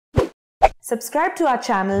Subscribe to our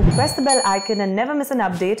channel, press the bell icon and never miss an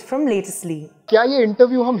update from Latestly. क्या ये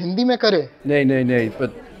interview हम हिंदी में करें? नहीं, but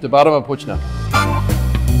दोबारा मत पूछना.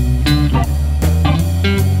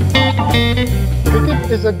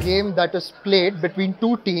 Cricket is a game that is played between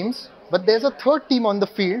two teams, but there's a third team on the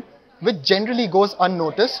field which generally goes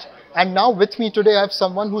unnoticed. And now with me today I have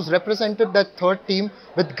someone who's represented that third team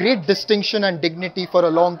with great distinction and dignity for a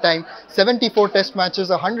long time. 74 test matches,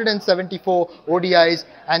 174 ODIs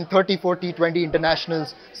and 34 T20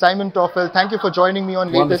 internationals. Simon Taufel, thank you for joining me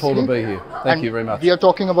on Latestly. Wonderful to be here. Thank you very much. We are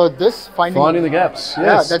talking about this, Finding the Gaps. Yes.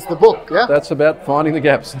 Yeah, that's the book. Yeah, that's about finding the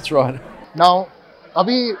gaps. That's right. Now,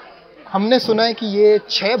 अभी हमने सुना है कि ये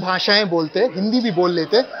 6 भाषाएं बोलते हैं, हिंदी भी बोल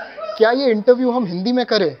लेते हैं. क्या ये इंटरव्यू हम हिंदी में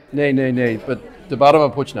करें? नहीं, but दोबारा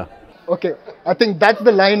मत पूछना. Okay, I think that's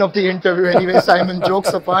the line of the interview anyway, Simon,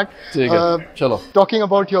 jokes apart. Talking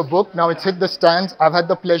about your book, now it's hit the stands. I've had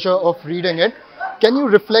the pleasure of reading it. Can you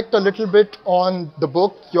reflect a little bit on the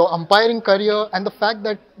book, your umpiring career and the fact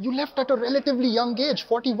that you left at a relatively young age,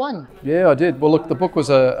 41? Yeah, I did. Well, look, the book was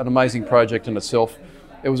an amazing project in itself.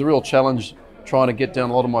 It was a real challenge trying to get down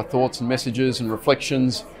a lot of my thoughts and messages and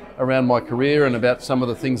reflections around my career and about some of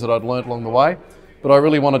the things that I'd learned along the way. But I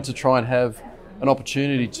really wanted to try and have an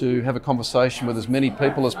opportunity to have a conversation with as many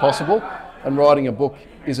people as possible, and writing a book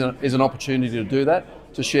is an opportunity to do that,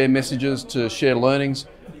 to share messages, to share learnings.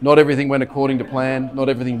 Not everything went according to plan, not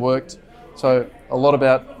everything worked. So a lot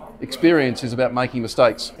about experience is about making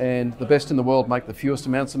mistakes, and the best in the world make the fewest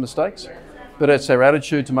amounts of mistakes. But it's our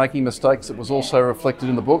attitude to making mistakes that was also reflected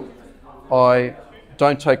in the book. I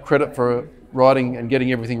don't take credit for writing and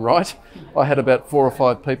getting everything right. I had about 4 or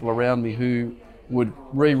 5 people around me who would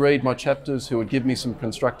reread my chapters, who would give me some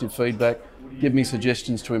constructive feedback, give me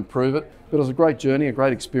suggestions to improve it. But it was a great journey, a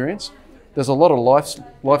great experience. There's a lot of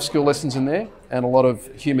life skill lessons in there and a lot of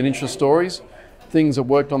human interest stories, things that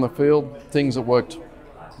worked on the field, things that worked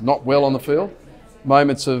not well on the field,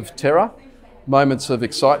 moments of terror, moments of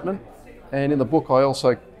excitement. And in the book I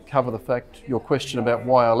also cover the fact, your question about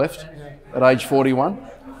why I left at age 41.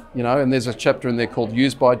 You know, and there's a chapter in there called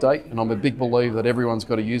Use By Date, and I'm a big believer that everyone's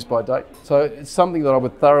got a use by date. So it's something that I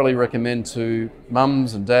would thoroughly recommend to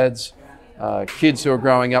mums and dads, kids who are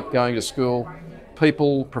growing up, going to school,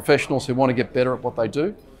 people, professionals who want to get better at what they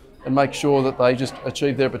do and make sure that they just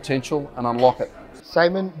achieve their potential and unlock it.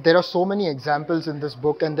 Simon, there are so many examples in this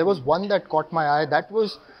book, and there was one that caught my eye. That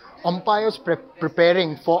was umpires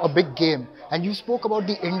preparing for a big game. And you spoke about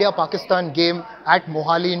the India-Pakistan game at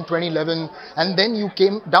Mohali in 2011, and then you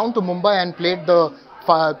came down to Mumbai and played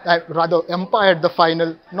umpired the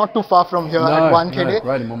final, not too far from here at Wankhede.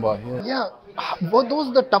 Right in Mumbai, yeah. Were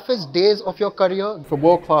those the toughest days of your career? For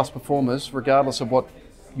world-class performers, regardless of what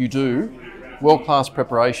you do, world-class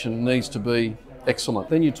preparation needs to be excellent.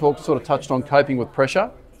 Then you sort of touched on coping with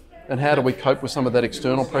pressure, and how do we cope with some of that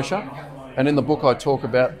external pressure? And in the book I talk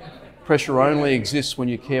about pressure only exists when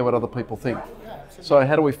you care what other people think. So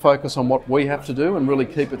how do we focus on what we have to do and really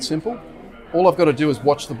keep it simple? All I've got to do is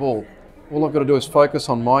watch the ball. All I've got to do is focus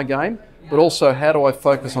on my game, but also how do I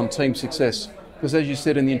focus on team success? Because as you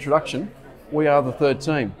said in the introduction, we are the third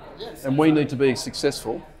team and we need to be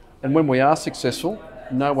successful. And when we are successful,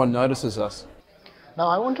 no one notices us. Now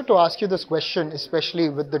I wanted to ask you this question, especially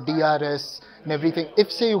with the DRS and everything. If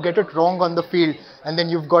say you get it wrong on the field and then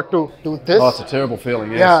you've got to do this. Oh, it's a terrible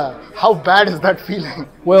feeling, yes. Yeah, how bad is that feeling?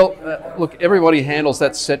 Well, look, everybody handles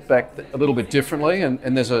that setback a little bit differently, and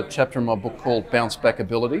there's a chapter in my book called Bounce Back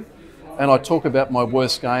Ability. And I talk about my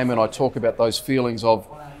worst game, and I talk about those feelings of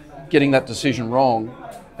getting that decision wrong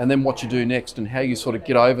and then what you do next and how you sort of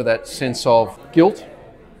get over that sense of guilt.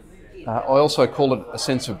 I also call it a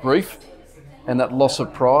sense of grief, and that loss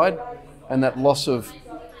of pride and that loss of,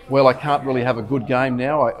 well, I can't really have a good game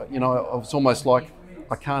now. It's almost like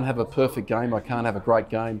I can't have a perfect game. I can't have a great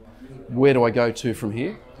game. Where do I go to from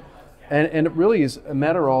here? And it really is a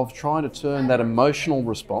matter of trying to turn that emotional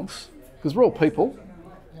response, because we're all people.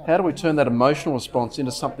 How do we turn that emotional response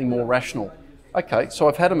into something more rational? Okay, so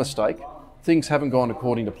I've had a mistake. Things haven't gone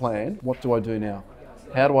according to plan. What do I do now?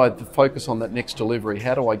 How do I focus on that next delivery?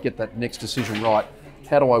 How do I get that next decision right?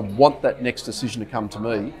 How do I want that next decision to come to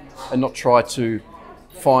me and not try to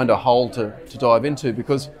find a hole to dive into?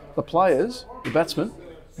 Because the players, the batsmen,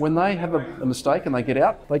 when they have a mistake and they get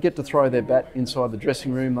out, they get to throw their bat inside the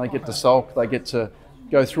dressing room, they get to sulk, they get to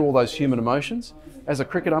go through all those human emotions. As a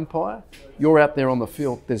cricket umpire, you're out there on the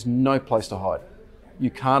field, there's no place to hide. You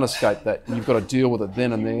can't escape that. You've got to deal with it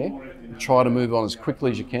then and there and try to move on as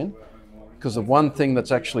quickly as you can. Because the one thing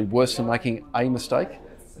that's actually worse than making a mistake,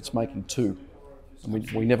 it's making 2.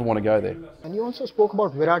 And we never want to go there. And you also spoke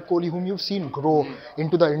about Virat Kohli, whom you've seen grow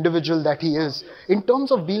into the individual that he is. In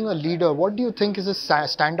terms of being a leader, what do you think is his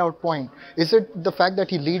standout point? Is it the fact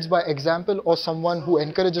that he leads by example, or someone who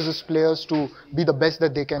encourages his players to be the best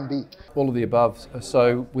that they can be? All of the above.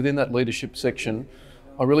 So within that leadership section,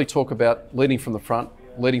 I really talk about leading from the front,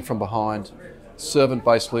 leading from behind,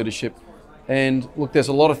 servant-based leadership. And look, there's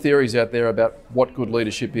a lot of theories out there about what good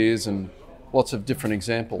leadership is and lots of different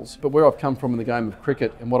examples. But where I've come from in the game of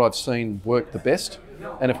cricket and what I've seen work the best,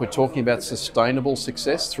 and if we're talking about sustainable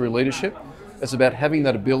success through leadership, it's about having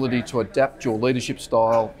that ability to adapt your leadership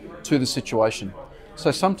style to the situation.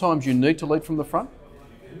 So sometimes you need to lead from the front,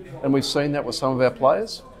 and we've seen that with some of our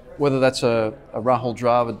players, whether that's a Rahul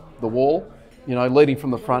Dravid, the wall, leading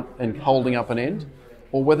from the front and holding up an end,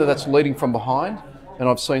 or whether that's leading from behind. And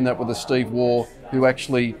I've seen that with a Steve Waugh, who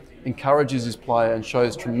actually encourages his player and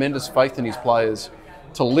shows tremendous faith in his players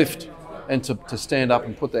to lift and to stand up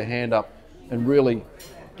and put their hand up and really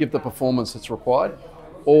give the performance that's required.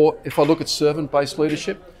 Or if I look at servant-based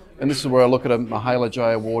leadership, and this is where I look at a Mahela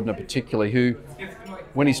Jayawardena particularly, who,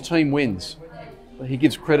 when his team wins, he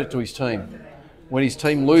gives credit to his team. When his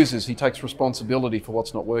team loses, he takes responsibility for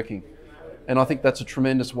what's not working. And I think that's a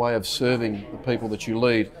tremendous way of serving the people that you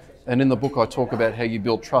lead. And in the book I talk about how you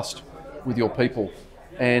build trust with your people.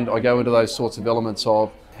 And I go into those sorts of elements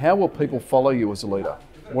of how will people follow you as a leader?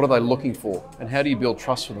 What are they looking for? And how do you build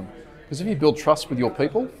trust with them? Because if you build trust with your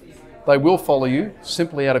people, they will follow you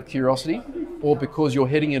simply out of curiosity or because you're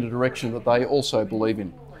heading in a direction that they also believe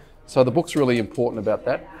in. So the book's really important about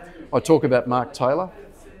that. I talk about Mark Taylor,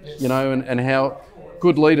 and how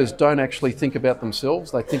good leaders don't actually think about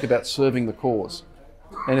themselves, they think about serving the cause.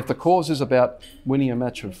 And if the cause is about winning a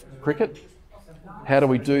match of cricket, how do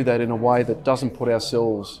we do that in a way that doesn't put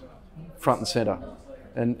ourselves front and centre?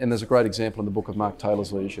 And there's a great example in the book of Mark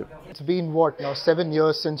Taylor's leadership. It's been, 7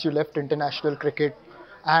 years since you left international cricket.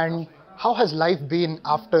 And how has life been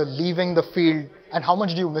after leaving the field, and how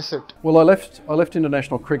much do you miss it? Well, I left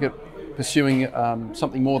international cricket pursuing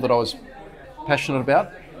something more that I was passionate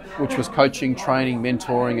about, which was coaching, training,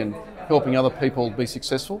 mentoring and helping other people be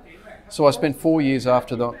successful. So I spent 4 years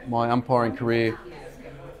after my umpiring career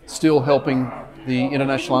still helping the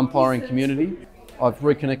international umpiring community. I've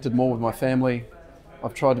reconnected more with my family.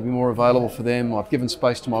 I've tried to be more available for them. I've given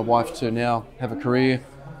space to my wife to now have a career.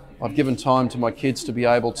 I've given time to my kids to be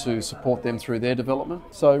able to support them through their development.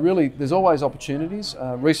 So really, there's always opportunities.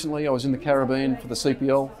 Recently, I was in the Caribbean for the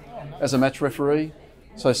CPL as a match referee.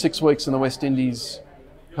 So 6 weeks in the West Indies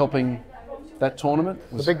helping that tournament.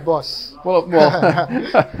 The big boss. Well,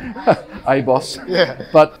 a boss. Yeah.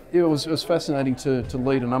 But it was fascinating to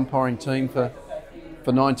lead an umpiring team for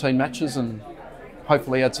 19 matches and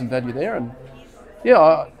hopefully add some value there. And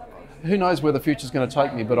yeah, who knows where the future's going to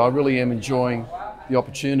take me, but I really am enjoying the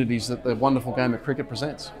opportunities that the wonderful game of cricket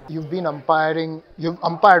presents. You've umpired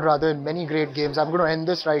in many great games. I'm going to end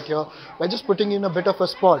this right here by just putting you in a bit of a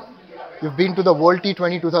spot. You've been to the World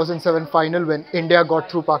T20 2007 final when India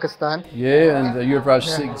got through Pakistan. Yeah, and Yuvraj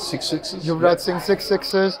Singh 6 sixes. Yuvraj Singh 6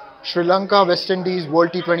 sixes. Sri Lanka, West Indies,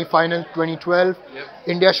 World T20 final 2012. Yep.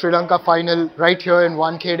 India, Sri Lanka final right here in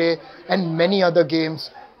Wankhede, and many other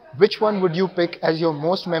games. Which one would you pick as your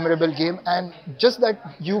most memorable game? And just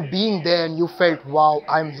that you being there and you felt, wow,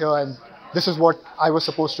 I'm here and this is what I was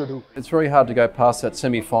supposed to do. It's very hard to go past that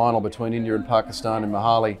semi-final between India and Pakistan in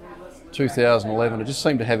Mohali 2011. It just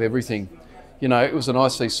seemed to have everything. It was an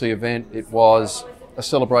ICC event. It was a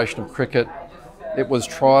celebration of cricket. It was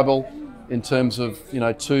tribal in terms of,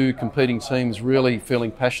 two competing teams really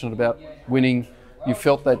feeling passionate about winning. You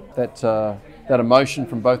felt that emotion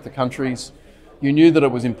from both the countries. You knew that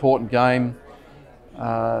it was an important game.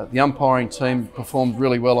 The umpiring team performed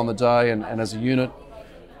really well on the day and as a unit.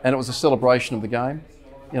 And it was a celebration of the game.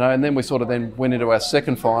 And then we sort of then went into our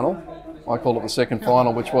second final. I call it the second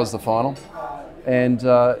final, which was the final. And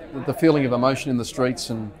the feeling of emotion in the streets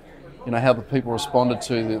and how the people responded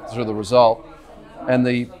to the result and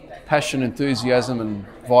the passion, enthusiasm and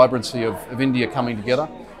vibrancy of India coming together.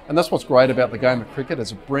 And that's what's great about the game of cricket,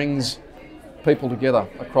 is it brings people together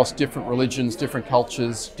across different religions, different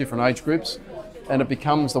cultures, different age groups, and it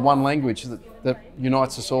becomes the one language that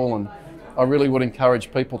unites us all. And I really would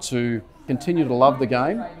encourage people to continue to love the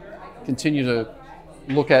game, continue to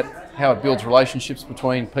look at how it builds relationships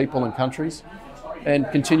between people and countries, and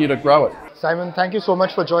continue to grow it. Simon, thank you so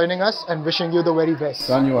much for joining us and wishing you the very best.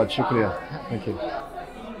 Dhanyawad, shukriya. Thank you.